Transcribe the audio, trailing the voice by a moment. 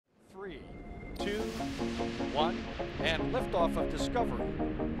1 and liftoff of Discovery,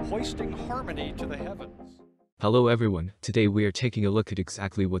 hoisting harmony to the heavens. Hello everyone, today we are taking a look at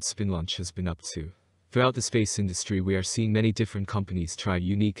exactly what SpinLaunch has been up to. Throughout the space industry we are seeing many different companies try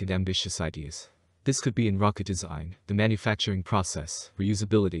unique and ambitious ideas. This could be in rocket design, the manufacturing process,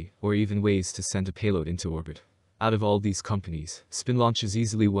 reusability, or even ways to send a payload into orbit. Out of all these companies, SpinLaunch is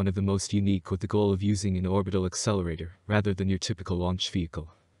easily one of the most unique with the goal of using an orbital accelerator rather than your typical launch vehicle.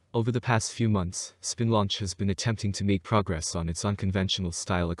 Over the past few months, SpinLaunch has been attempting to make progress on its unconventional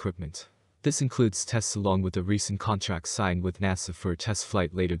style equipment. This includes tests along with a recent contract signed with NASA for a test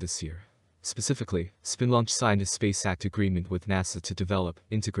flight later this year. Specifically, SpinLaunch signed a Space Act agreement with NASA to develop,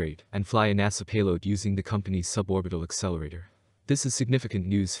 integrate, and fly a NASA payload using the company's suborbital accelerator. This is significant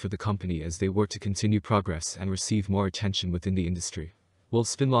news for the company as they work to continue progress and receive more attention within the industry. While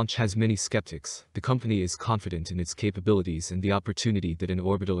SpinLaunch has many skeptics, the company is confident in its capabilities and the opportunity that an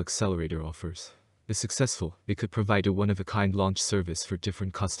orbital accelerator offers. If successful, it could provide a one-of-a-kind launch service for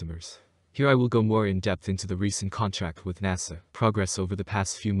different customers. Here I will go more in depth into the recent contract with NASA, progress over the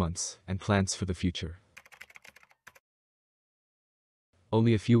past few months, and plans for the future.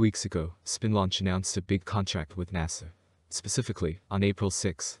 Only a few weeks ago, SpinLaunch announced a big contract with NASA. Specifically, on April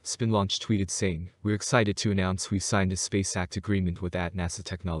 6, SpinLaunch tweeted saying, "We're excited to announce we've signed a Space Act agreement with NASA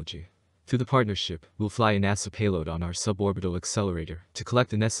Technology. Through the partnership, we'll fly a NASA payload on our suborbital accelerator to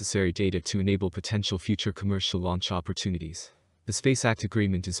collect the necessary data to enable potential future commercial launch opportunities." The Space Act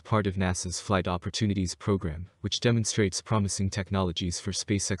agreement is part of NASA's Flight Opportunities Program, which demonstrates promising technologies for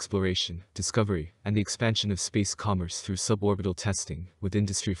space exploration, discovery, and the expansion of space commerce through suborbital testing with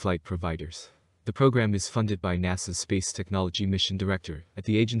industry flight providers. The program is funded by NASA's Space Technology Mission Director at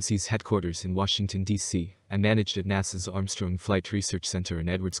the agency's headquarters in Washington, D.C., and managed at NASA's Armstrong Flight Research Center in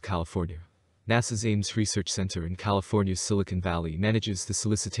Edwards, California. NASA's Ames Research Center in California's Silicon Valley manages the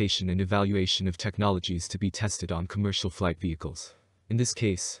solicitation and evaluation of technologies to be tested on commercial flight vehicles. In this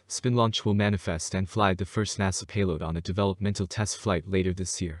case, SpinLaunch will manifest and fly the first NASA payload on a developmental test flight later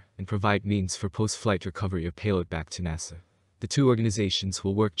this year, and provide means for post-flight recovery of payload back to NASA. The two organizations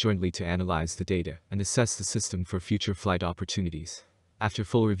will work jointly to analyze the data and assess the system for future flight opportunities. After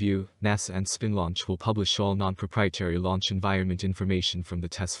full review, NASA and SpinLaunch will publish all non-proprietary launch environment information from the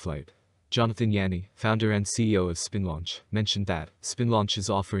test flight. Jonathan Yanni, founder and CEO of SpinLaunch, mentioned that SpinLaunch is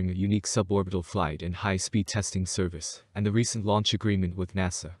offering a unique suborbital flight and high-speed testing service, and the recent launch agreement with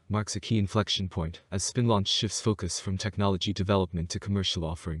NASA marks a key inflection point as SpinLaunch shifts focus from technology development to commercial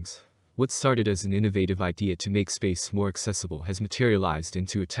offerings. What started as an innovative idea to make space more accessible has materialized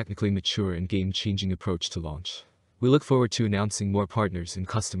into a technically mature and game-changing approach to launch. We look forward to announcing more partners and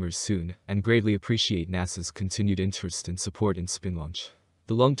customers soon, and greatly appreciate NASA's continued interest and support in SpinLaunch.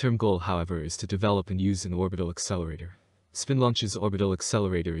 The long-term goal, however, is to develop and use an orbital accelerator. SpinLaunch's orbital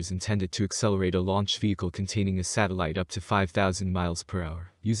accelerator is intended to accelerate a launch vehicle containing a satellite up to 5,000 miles per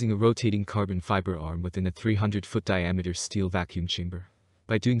hour, using a rotating carbon fiber arm within a 300-foot diameter steel vacuum chamber.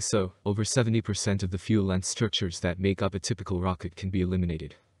 By doing so, over 70% of the fuel and structures that make up a typical rocket can be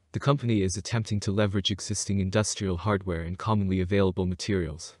eliminated. The company is attempting to leverage existing industrial hardware and commonly available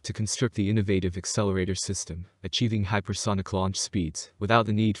materials to construct the innovative accelerator system, achieving hypersonic launch speeds without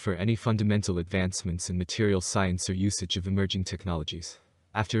the need for any fundamental advancements in material science or usage of emerging technologies.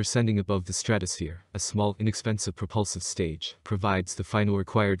 After ascending above the stratosphere, a small, inexpensive propulsive stage provides the final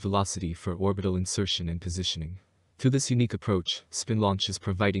required velocity for orbital insertion and positioning. Through this unique approach, SpinLaunch is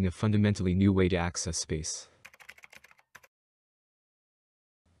providing a fundamentally new way to access space.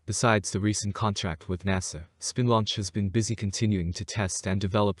 Besides the recent contract with NASA, SpinLaunch has been busy continuing to test and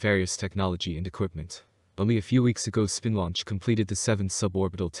develop various technology and equipment. Only a few weeks ago, SpinLaunch completed the 7th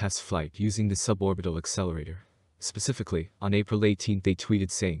suborbital test flight using the suborbital accelerator. Specifically, on April 18 they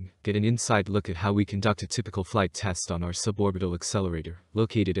tweeted saying, "Get an inside look at how we conduct a typical flight test on our suborbital accelerator,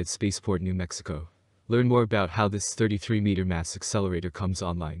 located at Spaceport, New Mexico. Learn more about how this 33-meter mass accelerator comes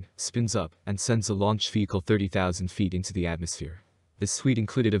online, spins up, and sends a launch vehicle 30,000 feet into the atmosphere." This tweet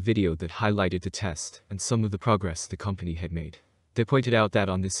included a video that highlighted the test and some of the progress the company had made. They pointed out that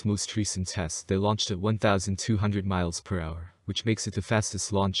on this most recent test they launched at 1,200 miles per hour, which makes it the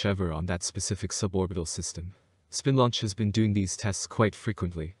fastest launch ever on that specific suborbital system. SpinLaunch has been doing these tests quite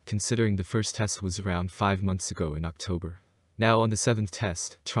frequently, considering the first test was around 5 months ago in October. Now on the 7th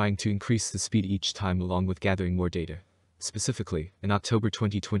test, trying to increase the speed each time along with gathering more data. Specifically, in October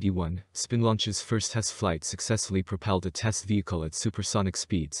 2021, SpinLaunch's first test flight successfully propelled a test vehicle at supersonic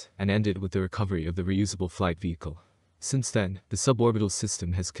speeds and ended with the recovery of the reusable flight vehicle. Since then, the suborbital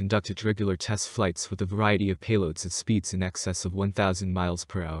system has conducted regular test flights with a variety of payloads at speeds in excess of 1,000 miles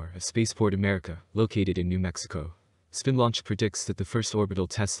per hour at Spaceport America, located in New Mexico. SpinLaunch predicts that the first orbital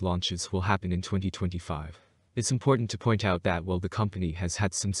test launches will happen in 2025. It's important to point out that while the company has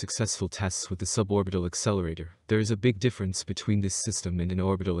had some successful tests with the suborbital accelerator, there is a big difference between this system and an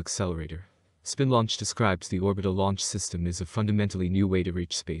orbital accelerator. SpinLaunch describes the orbital launch system as a fundamentally new way to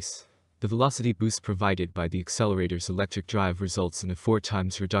reach space. The velocity boost provided by the accelerator's electric drive results in a 4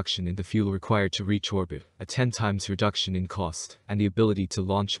 times reduction in the fuel required to reach orbit, a 10 times reduction in cost, and the ability to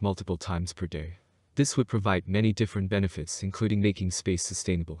launch multiple times per day. This would provide many different benefits, including making space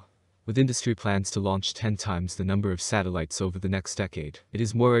sustainable. With industry plans to launch 10 times the number of satellites over the next decade, it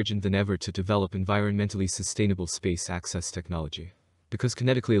is more urgent than ever to develop environmentally sustainable space access technology. Because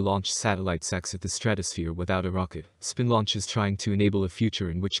kinetically launched satellites exit the stratosphere without a rocket, SpinLaunch is trying to enable a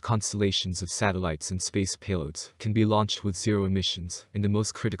future in which constellations of satellites and space payloads can be launched with zero emissions in the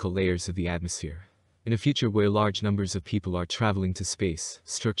most critical layers of the atmosphere. In a future where large numbers of people are traveling to space,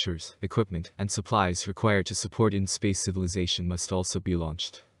 structures, equipment, and supplies required to support in-space civilization must also be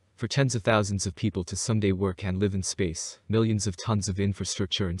launched. For tens of thousands of people to someday work and live in space, millions of tons of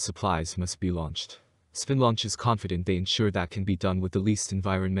infrastructure and supplies must be launched. SpinLaunch is confident they ensure that can be done with the least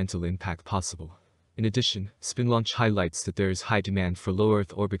environmental impact possible. In addition, SpinLaunch highlights that there is high demand for low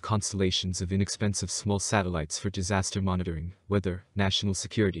Earth orbit constellations of inexpensive small satellites for disaster monitoring, weather, national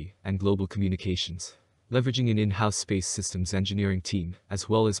security, and global communications. Leveraging an in-house space systems engineering team, as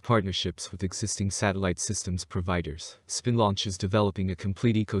well as partnerships with existing satellite systems providers, SpinLaunch is developing a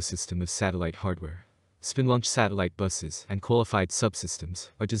complete ecosystem of satellite hardware. SpinLaunch satellite buses and qualified subsystems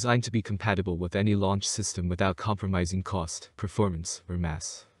are designed to be compatible with any launch system without compromising cost, performance, or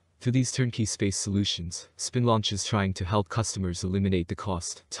mass. Through these turnkey space solutions, SpinLaunch is trying to help customers eliminate the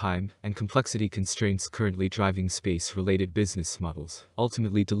cost, time, and complexity constraints currently driving space-related business models,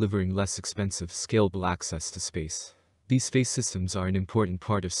 ultimately delivering less expensive, scalable access to space. These space systems are an important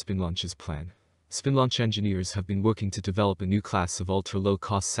part of SpinLaunch's plan. SpinLaunch engineers have been working to develop a new class of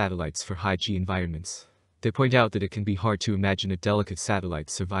ultra-low-cost satellites for high-G environments. They point out that it can be hard to imagine a delicate satellite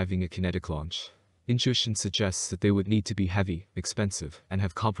surviving a kinetic launch. Intuition suggests that they would need to be heavy, expensive, and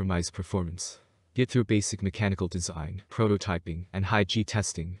have compromised performance. Yet through basic mechanical design, prototyping, and high-G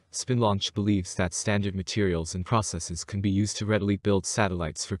testing, SpinLaunch believes that standard materials and processes can be used to readily build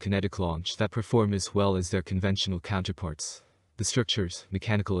satellites for kinetic launch that perform as well as their conventional counterparts. The structures,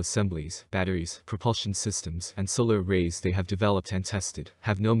 mechanical assemblies, batteries, propulsion systems, and solar arrays they have developed and tested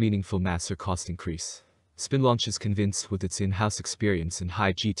have no meaningful mass or cost increase. SpinLaunch is convinced with its in-house experience and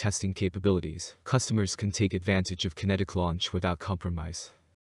high-G testing capabilities, customers can take advantage of kinetic launch without compromise.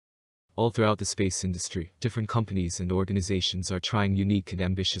 All throughout the space industry, different companies and organizations are trying unique and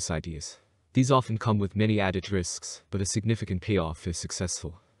ambitious ideas. These often come with many added risks, but a significant payoff if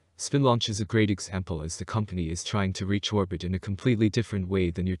successful. SpinLaunch is a great example as the company is trying to reach orbit in a completely different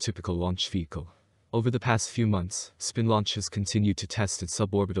way than your typical launch vehicle. Over the past few months, SpinLaunch has continued to test its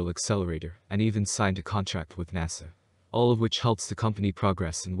suborbital accelerator and even signed a contract with NASA, all of which helps the company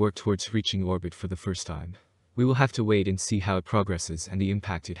progress and work towards reaching orbit for the first time. We will have to wait and see how it progresses and the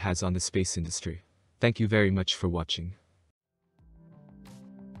impact it has on the space industry. Thank you very much for watching.